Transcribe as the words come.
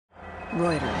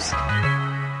Reuters.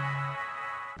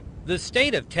 The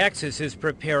state of Texas is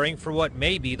preparing for what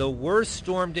may be the worst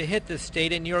storm to hit the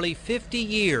state in nearly 50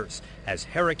 years as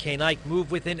Hurricane Ike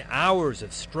moved within hours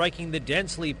of striking the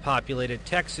densely populated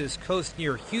Texas coast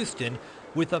near Houston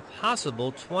with a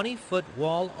possible 20-foot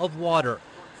wall of water.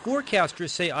 Forecasters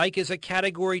say Ike is a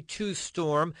Category 2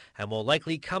 storm and will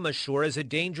likely come ashore as a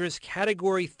dangerous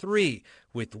Category 3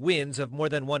 with winds of more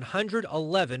than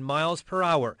 111 miles per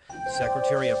hour.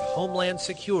 Secretary of Homeland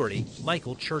Security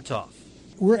Michael Chertoff.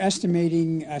 We're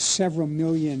estimating several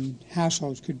million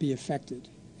households could be affected.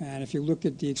 And if you look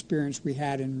at the experience we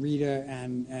had in Rita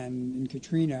and in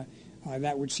Katrina,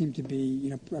 that would seem to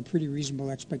be a pretty reasonable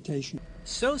expectation.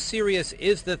 So serious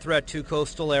is the threat to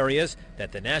coastal areas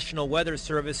that the National Weather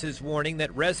Service is warning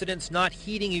that residents not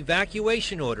heeding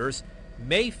evacuation orders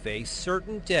may face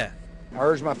certain death. I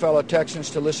urge my fellow Texans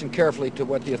to listen carefully to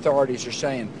what the authorities are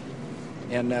saying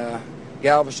in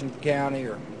Galveston County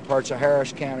or parts of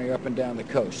Harris County up and down the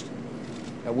coast.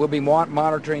 We'll be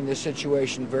monitoring this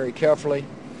situation very carefully.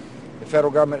 The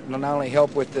federal government will not only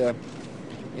help with the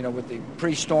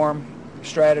pre-storm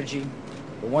strategy,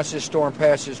 but once this storm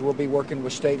passes, we'll be working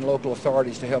with state and local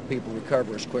authorities to help people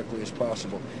recover as quickly as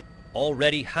possible.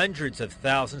 Already hundreds of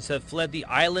thousands have fled the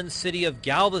island city of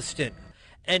Galveston,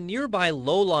 and nearby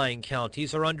low-lying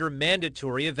counties are under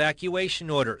mandatory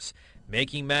evacuation orders.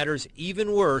 Making matters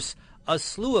even worse, a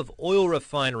slew of oil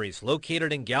refineries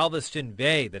located in Galveston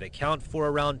Bay that account for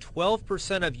around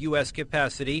 12% of U.S.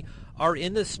 capacity are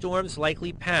in the storm's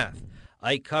likely path.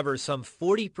 Ike covers some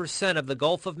 40% of the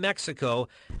Gulf of Mexico,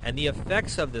 and the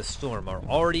effects of this storm are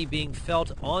already being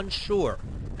felt onshore,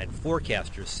 and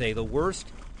forecasters say the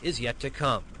worst is yet to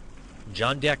come.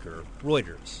 John Decker,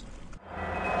 Reuters.